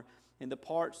honor, and the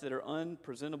parts that are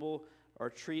unpresentable are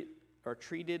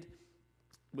treated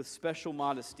with special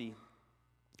modesty,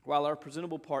 while our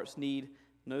presentable parts need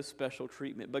no special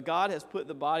treatment. But God has put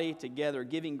the body together,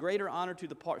 giving greater honor to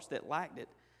the parts that lacked it,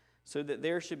 so that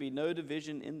there should be no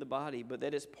division in the body, but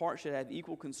that its parts should have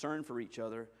equal concern for each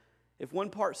other. If one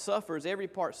part suffers, every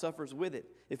part suffers with it.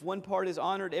 If one part is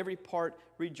honored, every part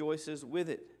rejoices with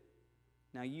it.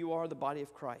 Now you are the body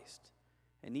of Christ,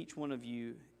 and each one of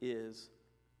you is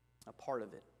a part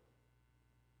of it.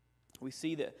 We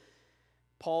see that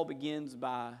Paul begins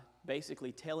by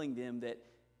basically telling them that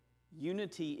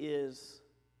unity is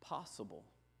possible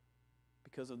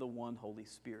because of the one Holy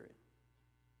Spirit.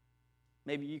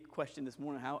 Maybe you questioned this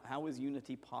morning, how is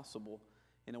unity possible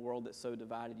in a world that's so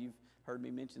divided? You've heard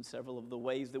me mention several of the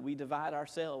ways that we divide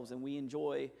ourselves, and we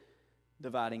enjoy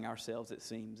dividing ourselves, it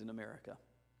seems, in America.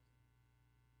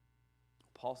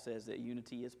 Paul says that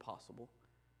unity is possible,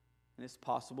 and it's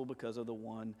possible because of the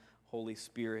one Holy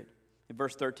Spirit. In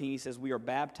verse 13, he says, we are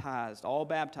baptized, all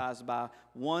baptized by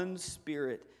one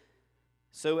Spirit,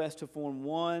 so as to form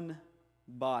one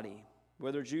body,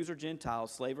 whether Jews or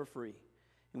Gentiles, slave or free.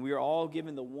 And we are all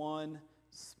given the one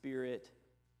Spirit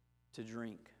to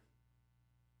drink.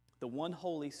 The one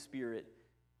Holy Spirit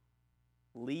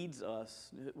leads us.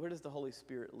 Where does the Holy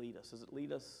Spirit lead us? Does it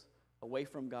lead us away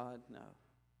from God? No.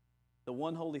 The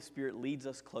one Holy Spirit leads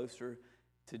us closer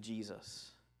to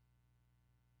Jesus.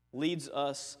 Leads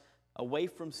us away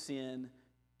from sin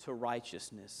to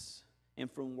righteousness,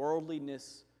 and from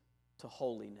worldliness to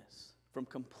holiness, from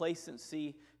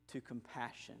complacency to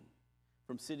compassion,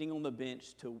 from sitting on the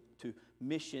bench to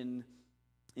mission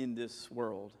in this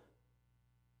world.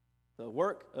 The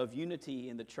work of unity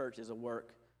in the church is a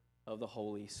work of the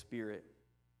Holy Spirit.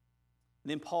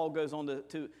 And then Paul goes on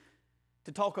to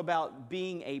talk about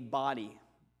being a body,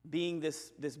 being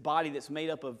this body that's made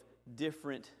up of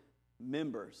different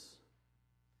members.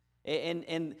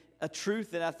 And a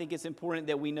truth that I think it's important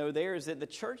that we know there is that the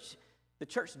church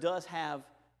does have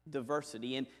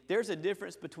diversity. And there's a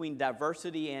difference between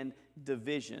diversity and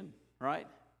division, right?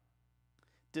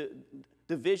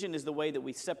 Division is the way that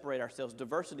we separate ourselves.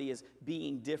 Diversity is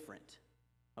being different,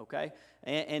 okay?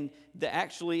 And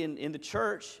actually in the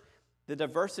church, the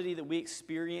diversity that we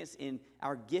experience in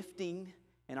our gifting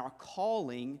and our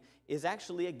calling is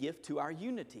actually a gift to our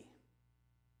unity.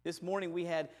 This morning we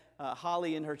had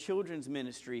Holly in her children's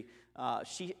ministry.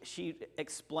 She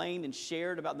explained and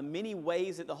shared about the many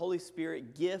ways that the Holy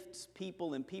Spirit gifts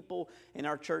people, and people in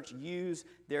our church use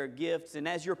their gifts. And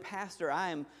as your pastor,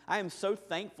 I am so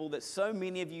thankful that so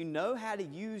many of you know how to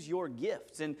use your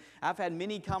gifts. And I've had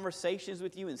many conversations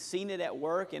with you and seen it at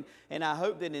work. And I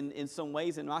hope that in some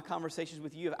ways in my conversations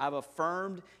with you, I've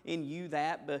affirmed in you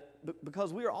that,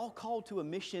 because we are all called to a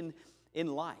mission in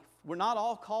life. We're not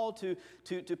all called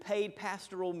to paid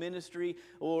pastoral ministry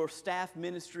or staff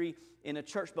ministry in a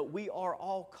church, but we are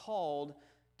all called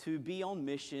to be on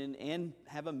mission and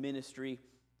have a ministry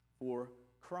for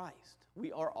Christ.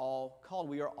 We are all called.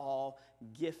 We are all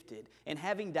gifted. And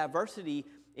having diversity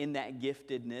in that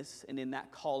giftedness and in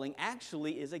that calling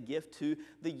actually is a gift to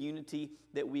the unity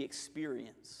that we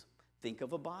experience. Think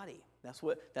of a body. That's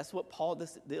what Paul,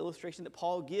 the illustration that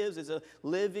Paul gives is a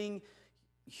living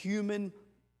human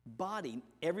body.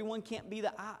 Everyone can't be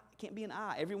an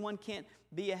eye. Everyone can't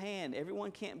be a hand.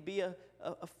 Everyone can't be a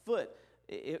foot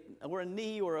or a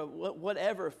knee or a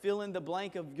whatever. Fill in the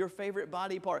blank of your favorite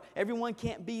body part. Everyone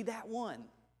can't be that one.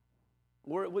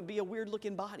 Or it would be a weird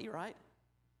looking body, right?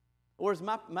 Or as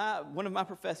one of my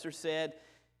professors said,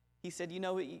 he said, you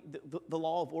know, the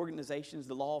law of organizations,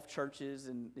 the law of churches,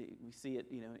 and we see it,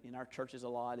 you know, in our churches a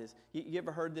lot, is, you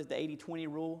ever heard this, the 80-20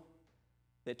 rule?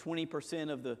 That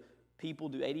 20% of the people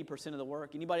do 80% of the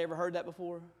work. Anybody ever heard that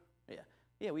before?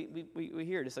 Yeah, we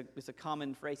hear it. It's a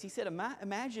common phrase. He said,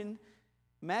 imagine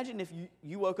if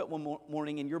you woke up one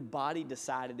morning and your body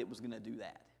decided it was going to do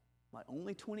that. Like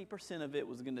only 20% of it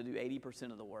was going to do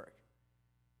 80% of the work.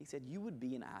 He said, you would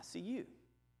be in ICU.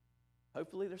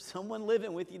 Hopefully there's someone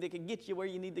living with you that can get you where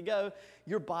you need to go.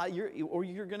 Your body, or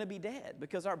you're going to be dead,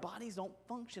 because our bodies don't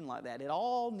function like that. It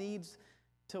all needs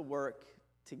to work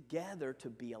together to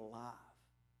be alive.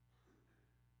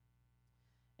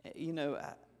 You know,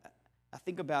 I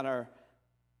think about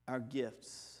our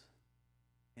gifts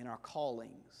and our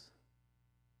callings.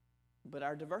 But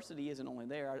our diversity isn't only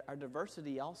there. Our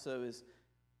diversity also is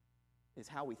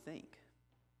how we think.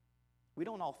 We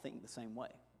don't all think the same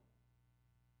way.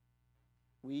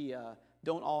 We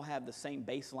don't all have the same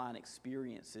baseline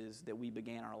experiences that we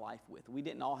began our life with. We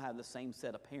didn't all have the same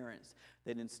set of parents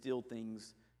that instilled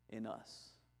things in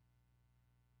us.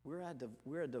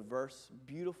 We're a diverse,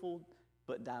 beautiful,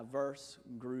 but diverse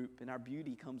group, and our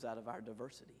beauty comes out of our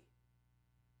diversity.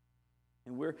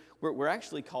 And we're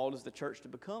actually called as the church to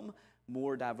become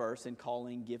more diverse in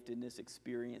calling, giftedness,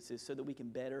 experiences, so that we can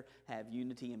better have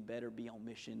unity and better be on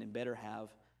mission and better have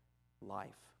life.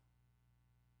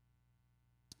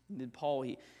 And then Paul,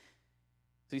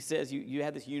 he says you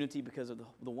have this unity because of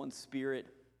the one Spirit.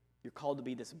 You're called to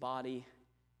be this body.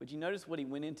 But you notice what he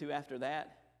went into after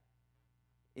that?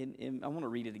 I want to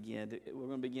read it again. We're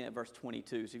going to begin at verse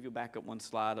 22. So if you'll back up one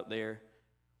slide up there.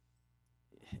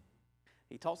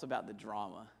 He talks about the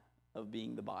drama of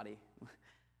being the body.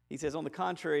 He says, on the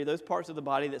contrary, those parts of the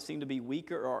body that seem to be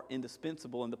weaker are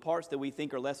indispensable, and the parts that we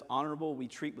think are less honorable we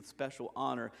treat with special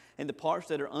honor, and the parts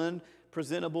that are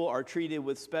unpresentable are treated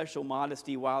with special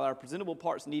modesty, while our presentable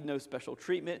parts need no special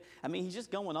treatment. I mean, he's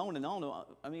just going on and on.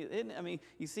 I mean,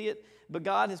 you see it? But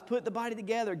God has put the body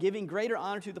together, giving greater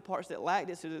honor to the parts that lacked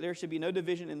it, so that there should be no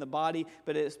division in the body,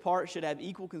 but its parts should have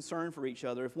equal concern for each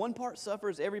other. If one part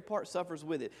suffers, every part suffers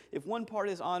with it. If one part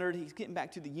is honored, he's getting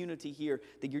back to the unity here,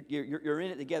 that you're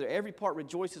in it together. Every part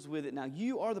rejoices with it. Now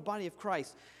you are the body of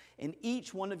Christ, and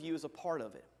each one of you is a part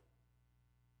of it.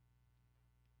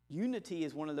 Unity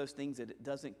is one of those things that it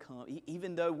doesn't come,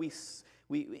 even though we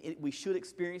should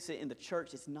experience it in the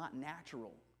church, it's not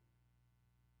natural.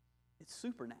 It's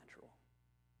supernatural.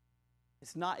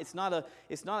 It's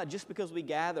not just because we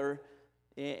gather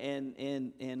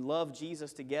and love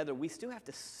Jesus together, we still have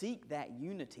to seek that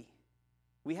unity.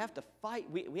 We have to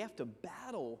fight, we have to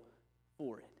battle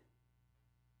for it.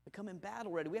 Become in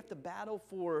battle ready. We have to battle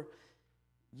for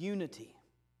unity.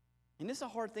 And this is a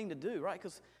hard thing to do, right?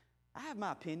 Because I have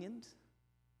my opinions.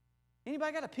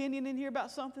 Anybody got an opinion in here about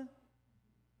something?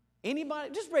 Anybody?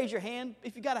 Just raise your hand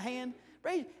if you got a hand.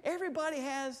 Everybody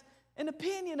has an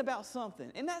opinion about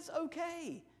something, and that's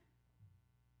okay.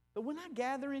 But when I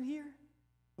gather in here,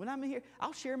 when I'm in here,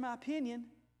 I'll share my opinion.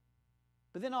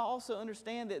 But then I'll also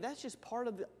understand that that's just part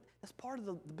of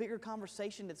the bigger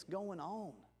conversation that's going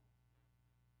on.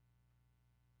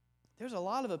 There's a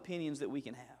lot of opinions that we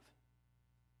can have.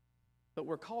 But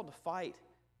we're called to fight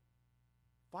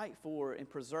for and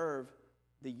preserve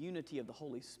the unity of the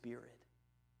Holy Spirit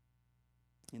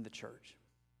in the church.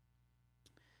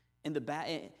 In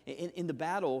the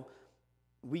battle,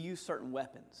 we use certain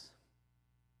weapons.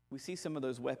 We see some of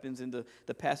those weapons in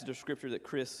the passage of Scripture that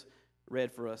Chris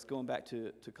read for us, going back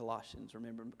to Colossians.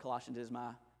 Remember, Colossians is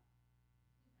my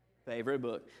favorite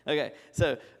book. Okay,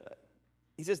 so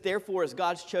he says, therefore, as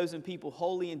God's chosen people,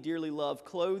 holy and dearly loved,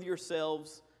 clothe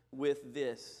yourselves with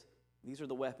this. These are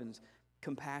the weapons: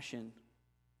 compassion,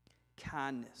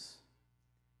 kindness,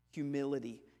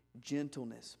 humility,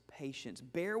 gentleness, patience.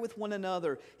 Bear with one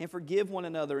another and forgive one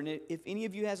another. And if any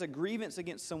of you has a grievance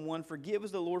against someone, forgive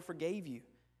as the Lord forgave you.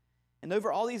 And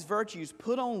over all these virtues,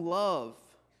 put on love,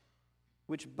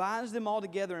 which binds them all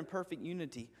together in perfect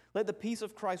unity. Let the peace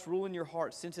of Christ rule in your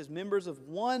hearts, since as members of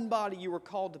one body you were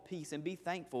called to peace, and be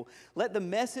thankful. Let the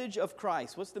message of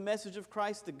Christ, what's the message of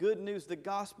Christ? The good news, the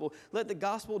gospel. Let the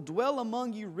gospel dwell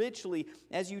among you richly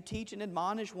as you teach and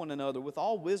admonish one another with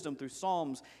all wisdom through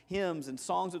psalms, hymns, and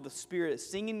songs of the Spirit,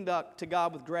 singing to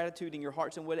God with gratitude in your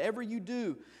hearts. And whatever you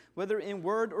do, whether in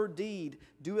word or deed,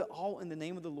 do it all in the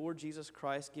name of the Lord Jesus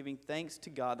Christ, giving thanks to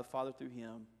God the Father through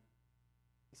Him.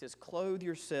 He says, clothe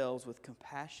yourselves with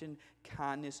compassion,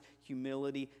 kindness,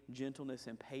 humility, gentleness,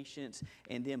 and patience.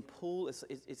 And then pull,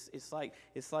 it's like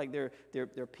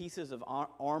they're pieces of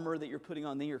armor that you're putting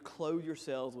on. Then you're clothe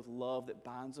yourselves with love that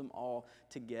binds them all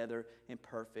together in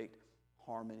perfect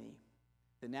harmony.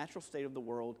 The natural state of the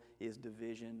world is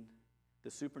division.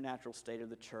 The supernatural state of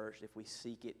the church, if we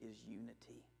seek it, is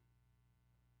unity.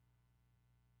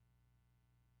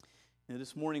 Now,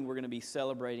 this morning we're going to be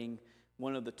celebrating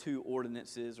one of the two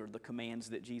ordinances or the commands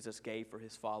that Jesus gave for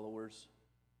His followers.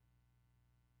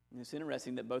 And it's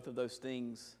interesting that both of those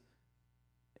things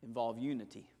involve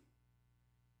unity.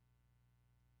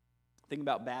 Think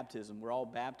about baptism. We're all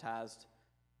baptized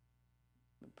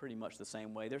pretty much the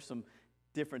same way. There's some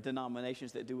different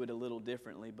denominations that do it a little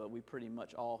differently, but we pretty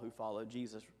much all who follow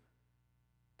Jesus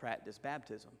practice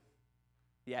baptism.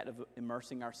 The act of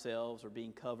immersing ourselves or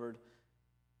being covered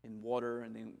in water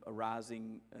and then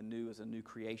arising anew as a new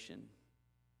creation.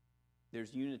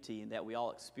 There's unity in that we all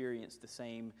experience the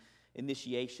same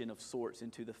initiation of sorts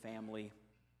into the family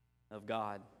of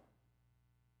God.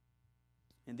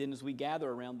 And then as we gather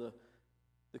around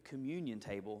the communion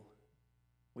table,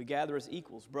 we gather as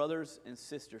equals, brothers and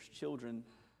sisters, children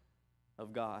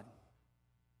of God.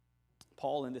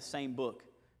 Paul, in this same book,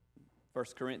 1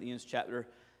 Corinthians chapter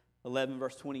 11,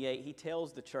 verse 28, he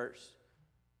tells the church,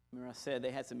 remember I said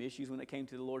they had some issues when it came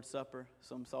to the Lord's Supper.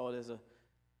 Some saw it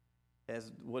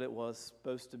as what it was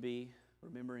supposed to be,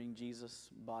 remembering Jesus'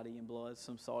 body and blood.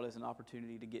 Some saw it as an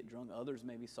opportunity to get drunk. Others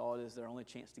maybe saw it as their only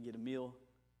chance to get a meal.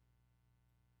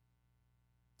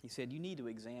 He said, you need to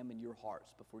examine your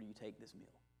hearts before you take this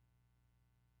meal.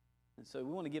 And so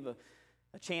we want to give a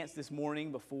chance this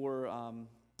morning before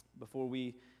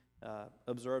we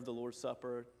observe the Lord's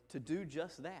Supper to do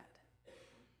just that,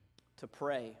 to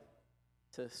pray,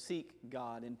 to seek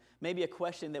God. And maybe a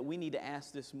question that we need to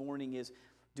ask this morning is,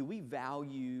 do we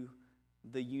value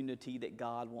the unity that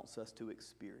God wants us to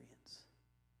experience?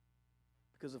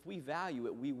 Because if we value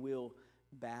it, we will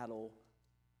battle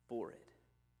for it.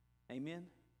 Amen?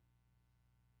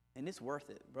 And it's worth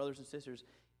it, brothers and sisters.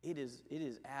 It is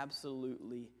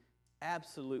absolutely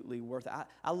worth it.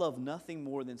 I love nothing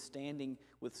more than standing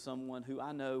with someone who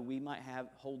I know we might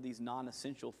hold these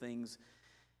non-essential things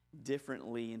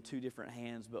differently in two different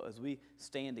hands, but as we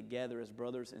stand together as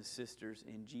brothers and sisters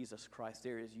in Jesus Christ,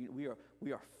 we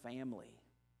are family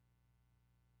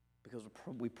because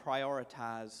we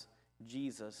prioritize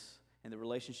Jesus and the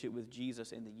relationship with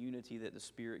Jesus and the unity that the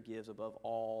Spirit gives above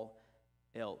all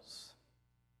else.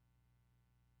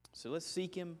 So let's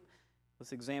seek Him.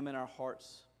 Let's examine our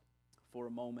hearts for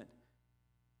a moment.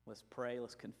 Let's pray,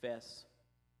 let's confess,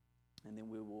 and then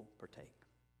we will partake.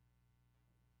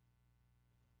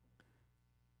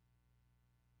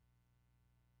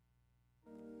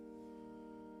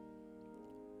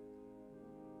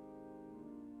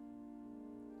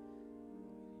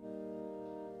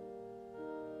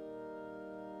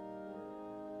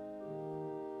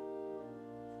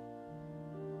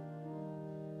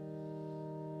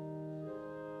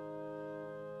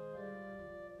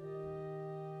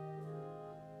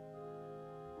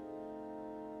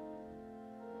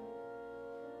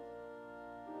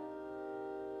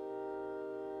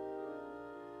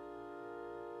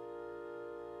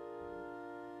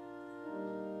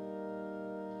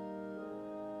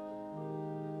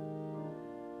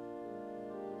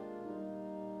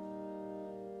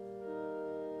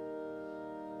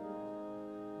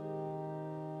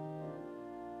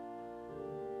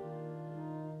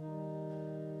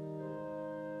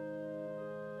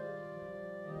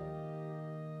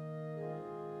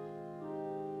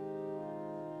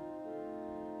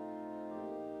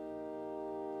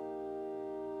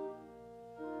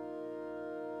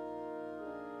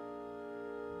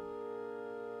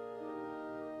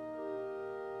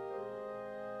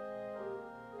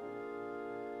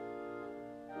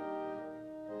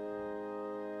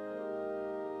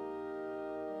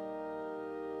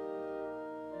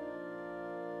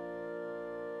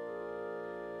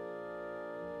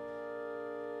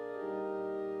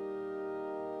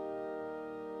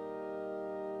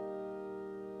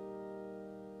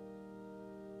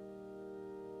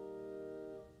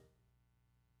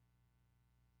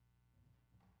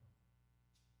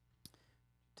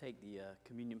 take the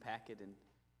communion packet and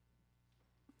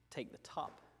take the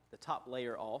top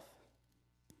layer off,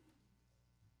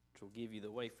 which will give you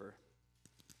the wafer.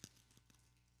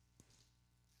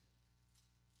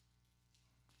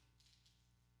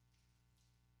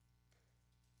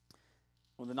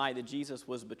 On the night that Jesus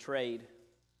was betrayed,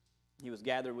 he was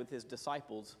gathered with his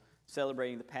disciples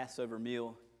celebrating the Passover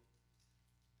meal.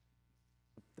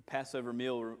 The Passover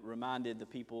meal reminded the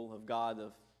people of God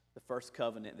of the first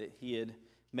covenant that he had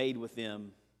made with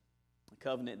them, a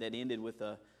covenant that ended with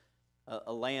a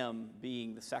lamb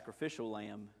being the sacrificial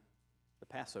lamb, the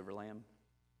Passover lamb.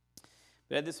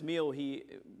 But at this meal, he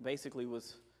basically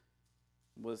was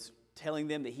telling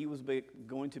them that he was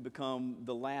going to become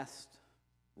the last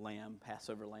lamb,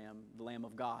 Passover lamb, the Lamb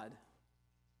of God.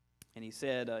 And he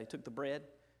said, he took the bread,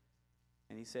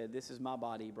 and he said, "This is my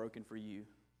body broken for you.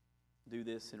 Do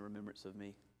this in remembrance of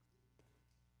me."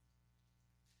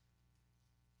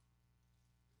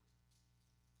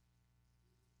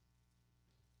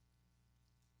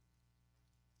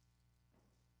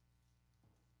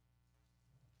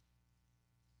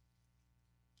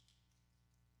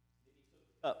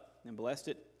 Up and blessed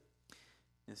it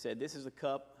and said, "This is the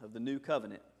cup of the new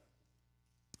covenant.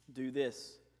 Do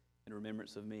this in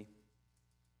remembrance of me."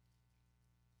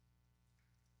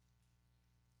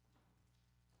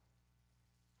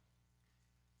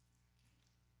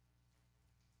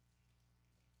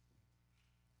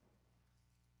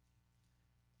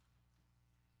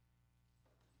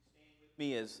 Stand with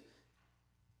me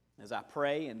as I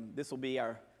pray, and this will be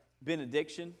our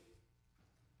benediction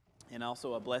and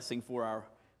also a blessing for our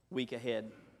week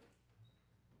ahead.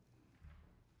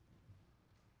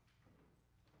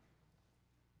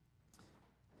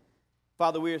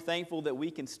 Father, we are thankful that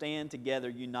we can stand together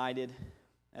united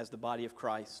as the body of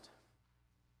Christ.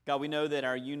 God, we know that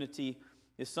our unity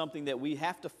is something that we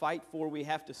have to fight for, we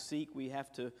have to seek, we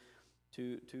have to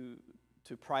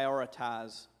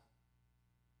prioritize,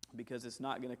 because it's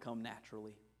not going to come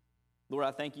naturally. Lord,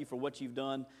 I thank you for what you've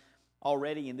done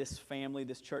already in this family,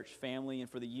 this church family, and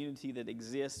for the unity that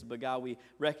exists. But God, we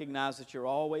recognize that you're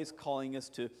always calling us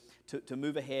to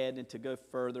move ahead and to go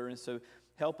further. And so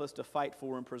help us to fight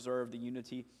for and preserve the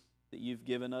unity that you've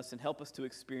given us, and help us to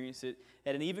experience it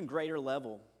at an even greater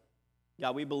level.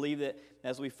 God, we believe that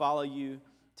as we follow you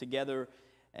together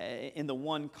in the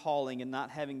one calling and not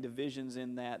having divisions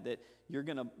in that you're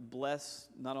going to bless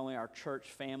not only our church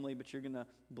family, but you're going to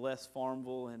bless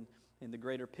Farmville and in the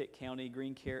greater Pitt County,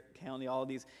 Greene County, all of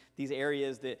these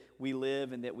areas that we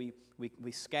live and that we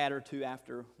scatter to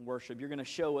after worship. You're going to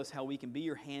show us how we can be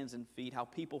your hands and feet, how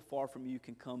people far from you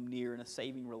can come near in a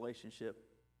saving relationship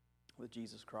with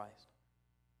Jesus Christ.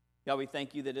 God, we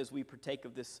thank you that as we partake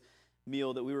of this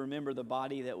meal, that we remember the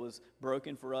body that was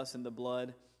broken for us and the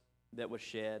blood that was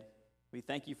shed. We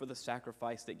thank you for the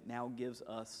sacrifice that now gives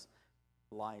us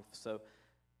life. So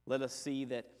let us see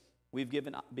that we've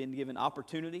been given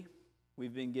opportunity.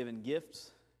 We've been given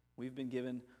gifts. We've been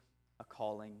given a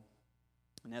calling.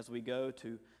 And as we go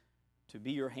to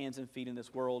be your hands and feet in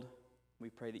this world, we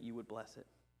pray that you would bless it.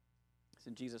 It's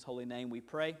in Jesus' holy name we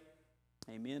pray.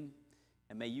 Amen.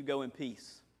 And may you go in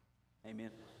peace.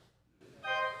 Amen.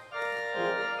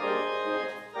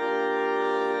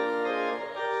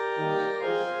 Thank you.